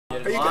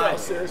He got all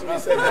serious when he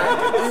said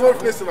that. He went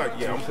from this like,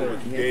 yeah, I'm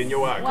putting it in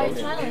your eye,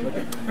 coach.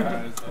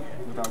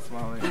 Without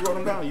smiling. Who wrote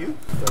him down? You?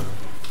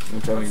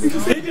 I'm telling you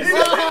this.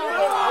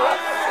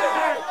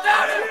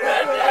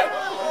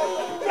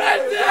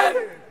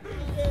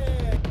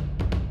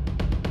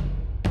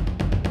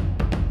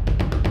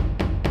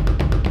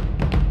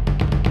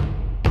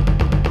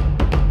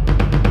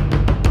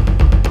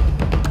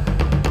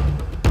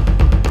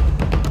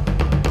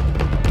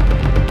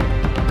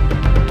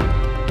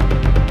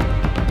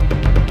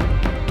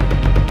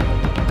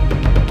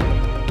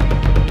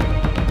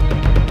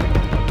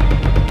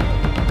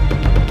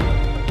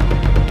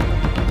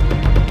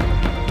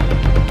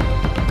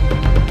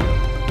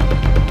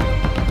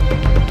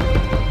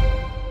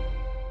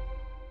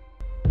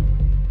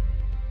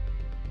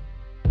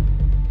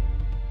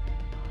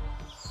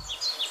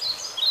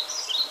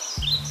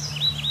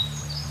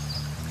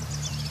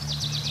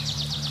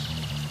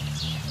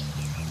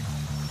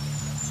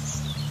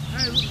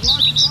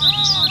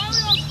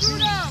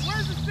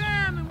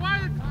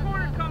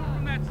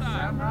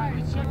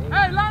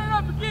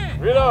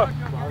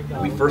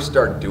 We first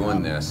started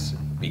doing this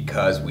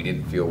because we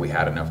didn't feel we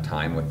had enough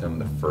time with them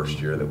the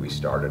first year that we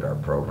started our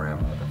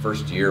program. The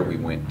first year we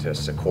went to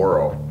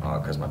Socorro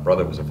because my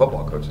brother was a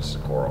football coach at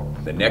Socorro.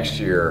 The next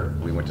year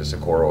we went to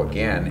Socorro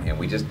again, and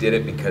we just did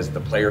it because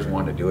the players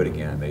wanted to do it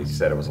again. They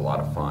said it was a lot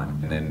of fun.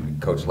 And then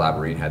Coach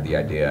Labarine had the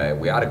idea,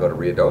 we ought to go to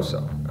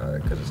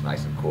Ruidoso because it's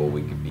nice and cool.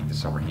 We could beat the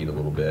summer heat a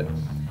little bit.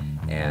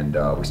 And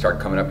we started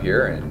coming up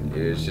here, and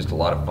it was just a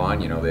lot of fun.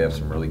 You know, they have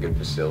some really good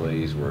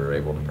facilities. We're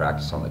able to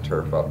practice on the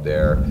turf up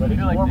there. But it's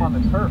warm on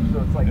the turf,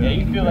 so it's like, yeah,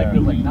 you feel like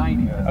there's like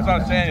 90. That's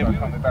what I'm saying, if we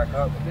coming back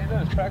up. They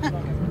know it's practice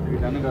on it.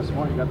 Dude, I think that's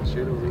smart. You got the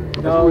shit over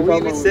there. No, we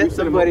even sent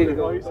somebody to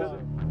go.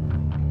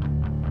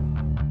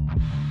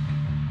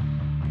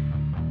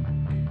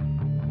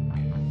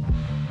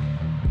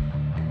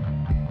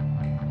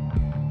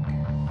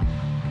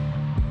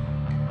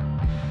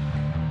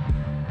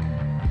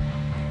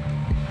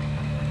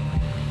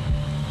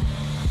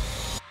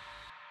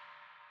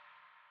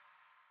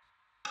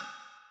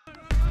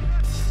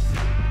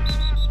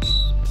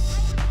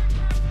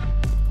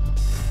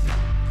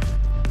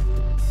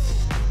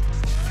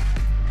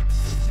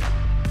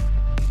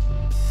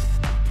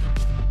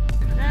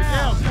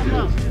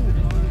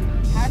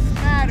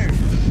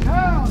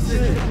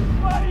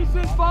 Everybody's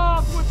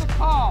involved with the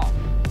call.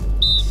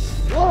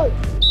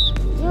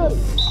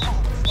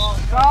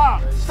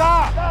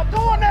 Stop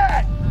doing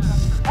that.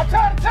 I'm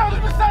trying to tell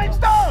you the same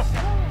stuff.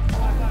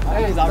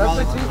 Hey, that's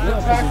a team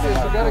practice.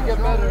 We gotta get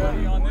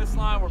better. On this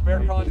line, we're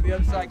bear calling to the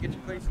other side. Get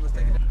your cleats and let's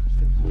take it down.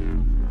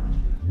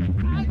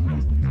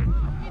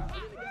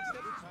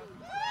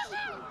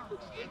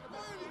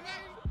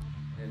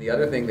 And the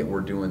other thing that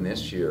we're doing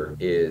this year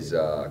is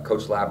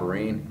Coach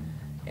Labarine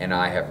and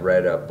I have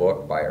read a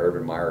book by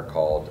Urban Meyer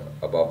called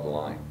Above the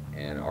Line.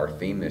 And our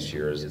theme this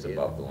year is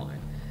Above the Line.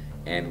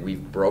 And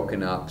we've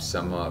broken up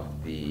some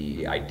of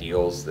the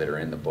ideals that are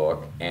in the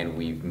book, and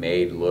we've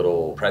made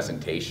little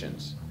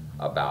presentations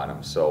about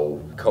them.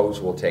 So Coach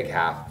will take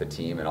half the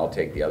team and I'll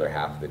take the other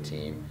half of the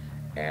team,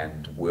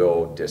 and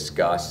we'll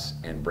discuss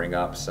and bring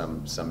up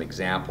some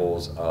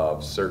examples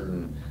of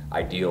certain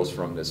ideals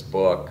from this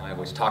book,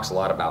 which talks a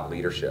lot about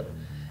leadership.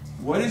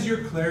 What is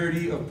your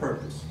clarity of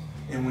purpose?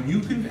 And when you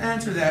can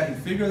answer that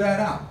and figure that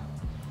out,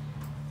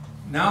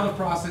 now the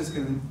process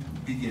can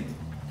begin.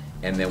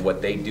 And then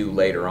what they do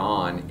later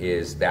on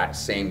is that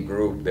same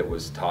group that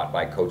was taught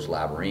by Coach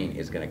Labarine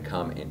is going to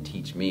come and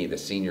teach me. The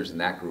seniors in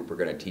that group are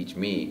going to teach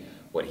me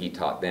what he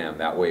taught them.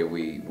 That way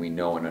we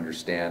know and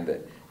understand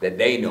that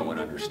they know and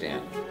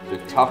understand. The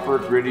tougher,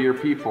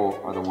 grittier people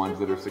are the ones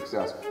that are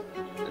successful.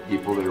 The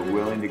people that are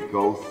willing to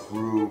go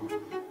through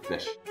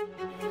the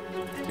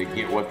to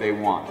get what they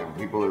want. The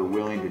people that are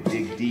willing to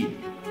dig deep.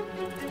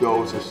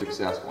 Those are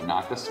successful.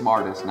 Not the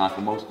smartest, not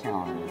the most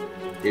talented.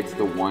 It's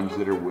the ones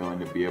that are willing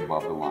to be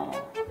above the line.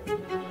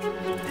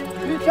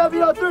 Be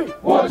champion on 3.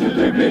 1, 2,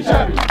 3, be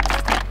champion.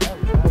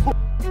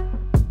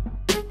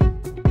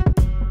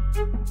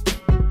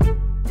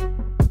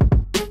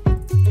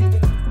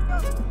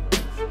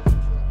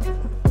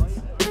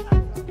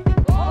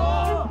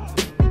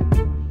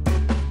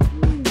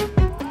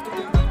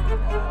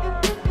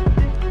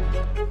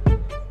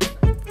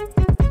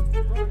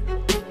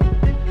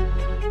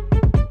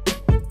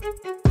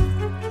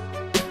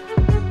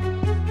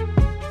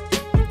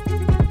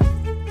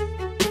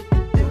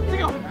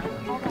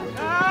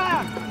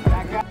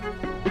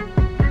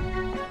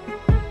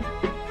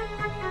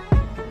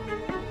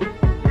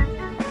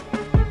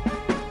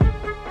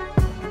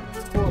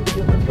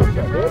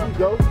 There you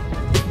go.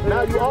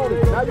 Now you own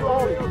it. Now you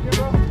own it.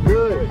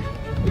 Good.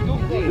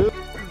 Good.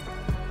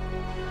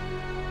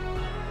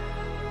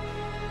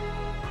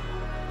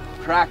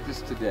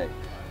 Practice today.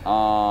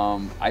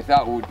 I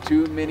thought with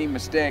too many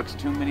mistakes,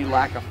 too many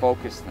lack of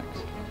focus things.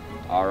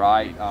 All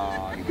right,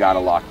 you gotta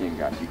lock in,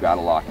 guys. You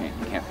gotta lock in.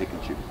 You can't pick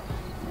and choose.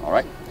 All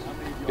right,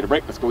 get a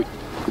break. Let's go eat.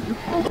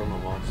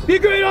 Be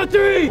great on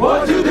 3.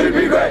 1, 2, 3,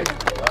 be great.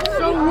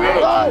 So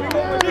weird.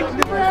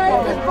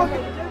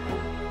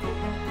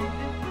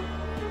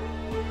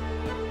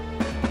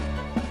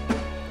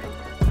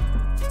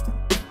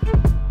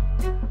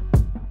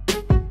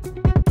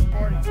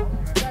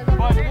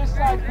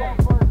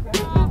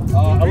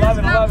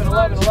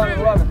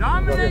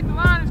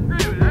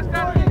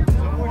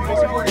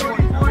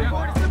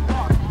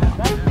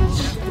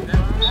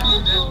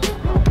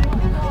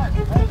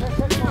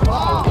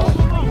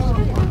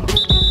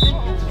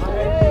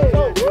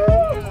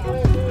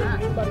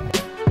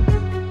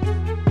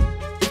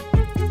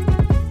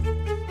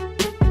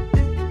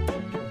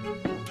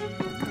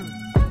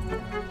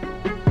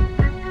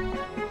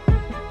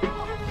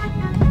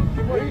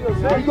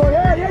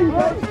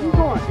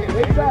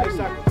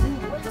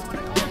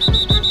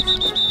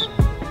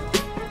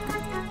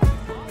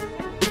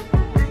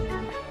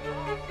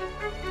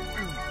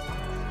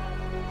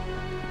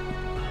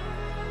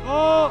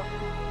 Oh!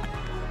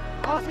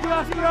 Oski!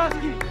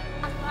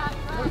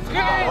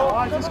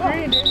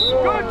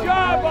 Good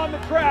job on the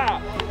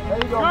trap!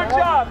 Good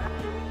job!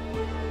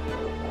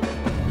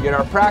 Get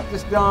our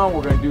practice done,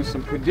 we're going to do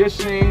some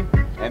conditioning,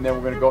 and then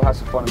we're going to go have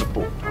some fun in the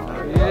pool.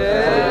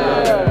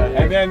 Yeah!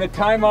 And then the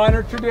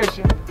time-honored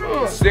tradition,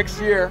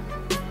 6th year,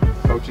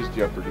 Coach's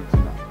Jeopardy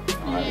tonight.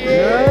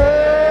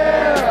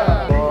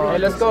 Yeah! Hey,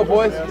 let's go,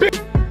 boys.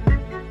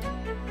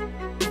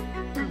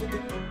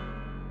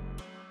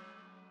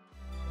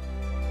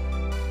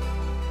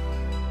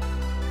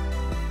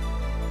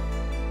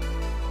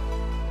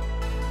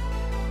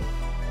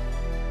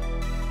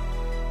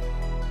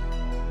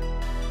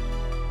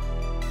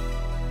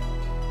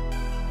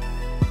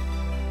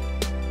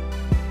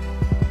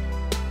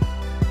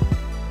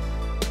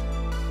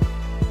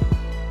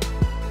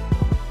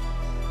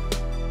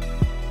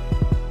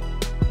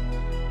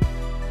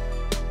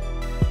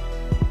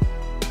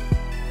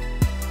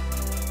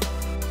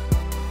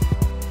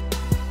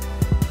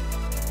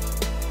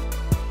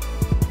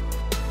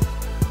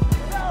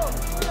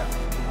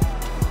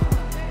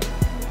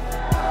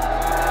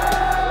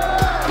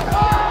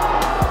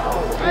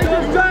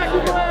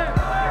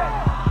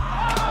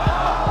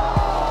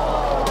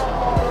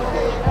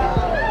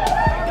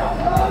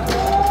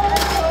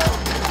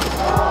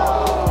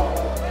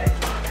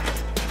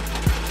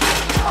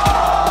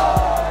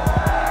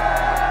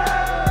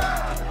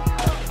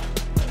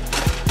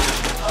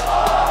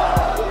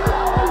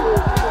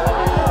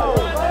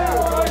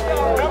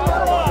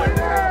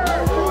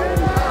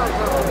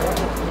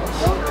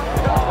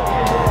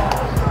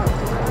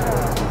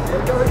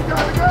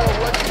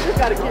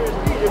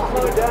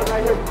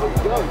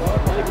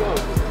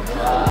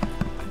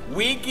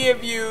 We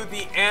give you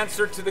the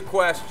answer to the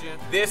question,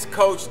 this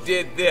coach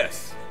did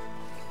this.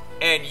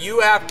 And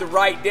you have to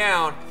write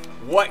down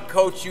what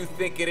coach you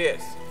think it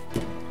is.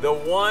 The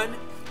one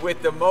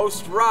with the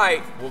most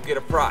right will get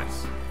a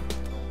prize.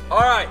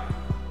 All right,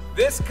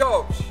 this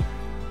coach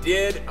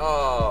did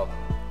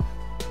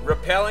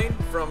rappelling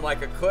from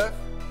like a cliff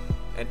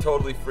and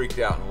totally freaked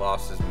out and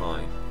lost his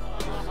mind.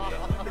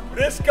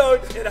 This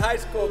coach in high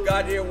school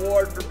got the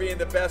award for being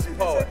the best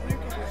poet.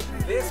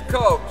 This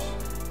coach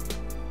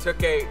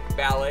took a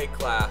ballet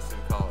class in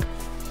college.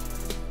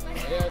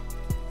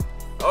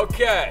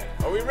 Okay,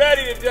 are we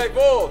ready to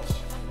divulge?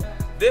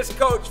 This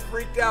coach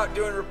freaked out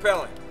doing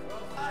rappelling.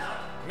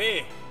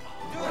 Me.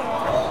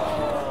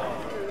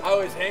 I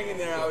was hanging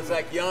there, I was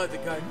like yelling at the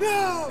guy,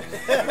 no!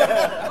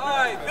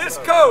 Alright, this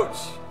coach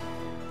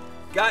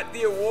got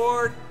the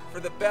award for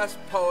the best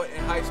poet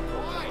in high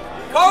school.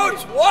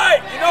 Coach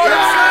White, you know what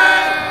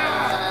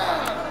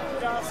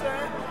I'm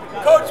saying?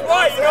 Coach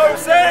White, you know what I'm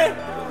saying?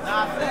 You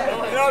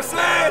know what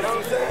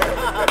I'm saying?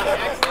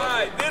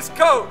 Alright, this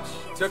coach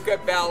took a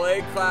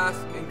ballet class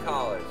in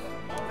college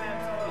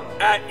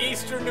at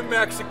Eastern New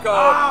Mexico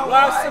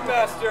last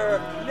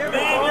semester.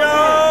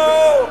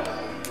 Nino!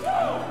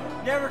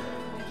 Never.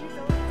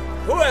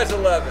 Who has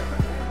 11?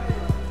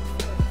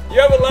 You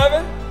have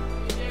 11?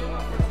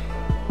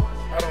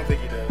 I don't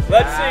think he does.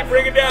 Let's see,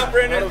 bring it down,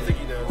 Brendan. I don't think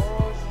he does.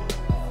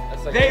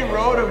 They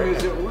wrote him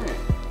as it went.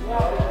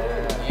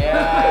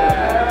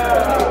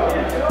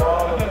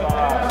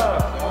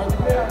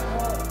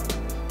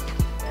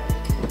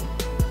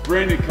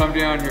 Brendan, come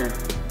down here.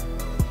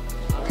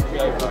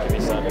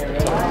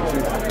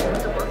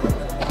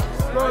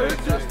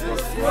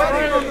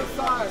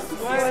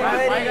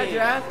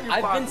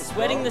 I've been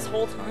sweating this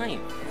whole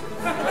time.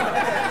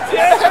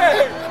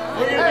 Yeah!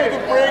 We're gonna do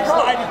the brake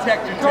slide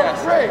detector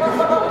test.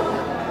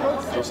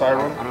 Josiah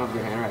wrote him? I don't have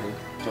your handwriting.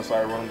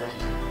 Josiah wrote him down?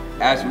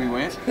 As we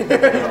went.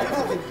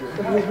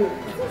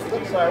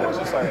 Josiah, where's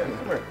Josiah?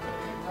 Come here.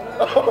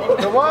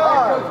 Come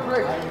on!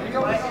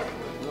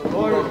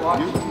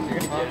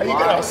 He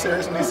got all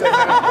serious when he said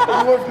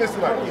that. He went from this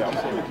like, yeah, I'm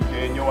supposed to look you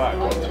in your eye. Who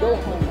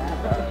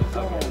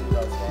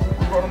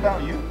wrote him down?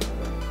 You?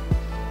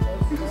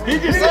 He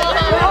just said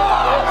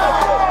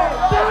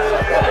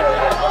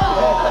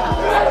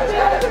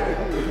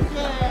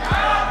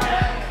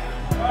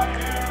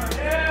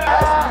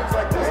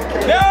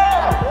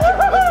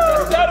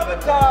Settle the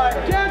tie!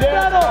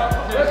 Settle!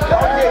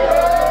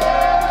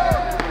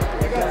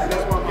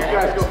 you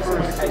guys go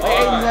first.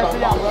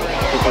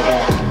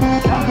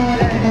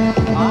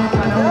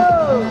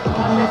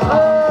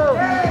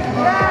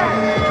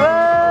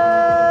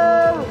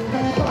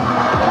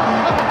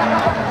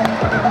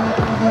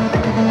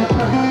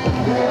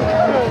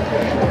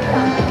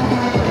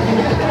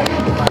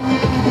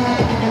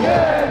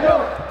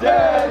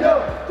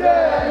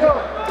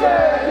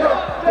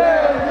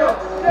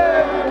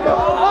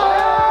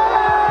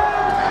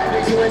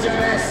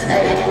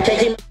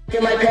 Taking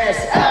my pass.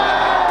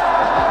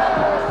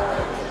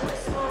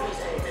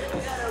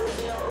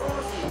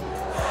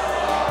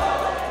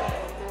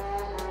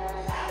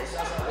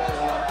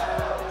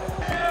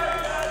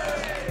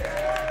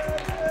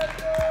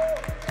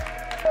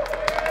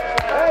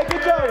 Hey,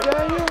 good job.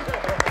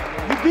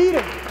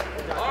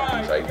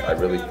 I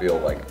really feel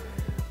like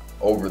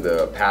over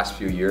the past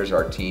few years,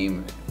 our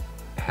team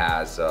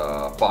has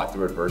fought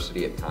through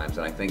adversity at times,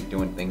 and I think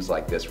doing things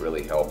like this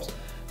really helps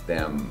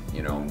them,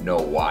 know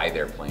why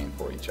they're playing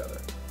for each other.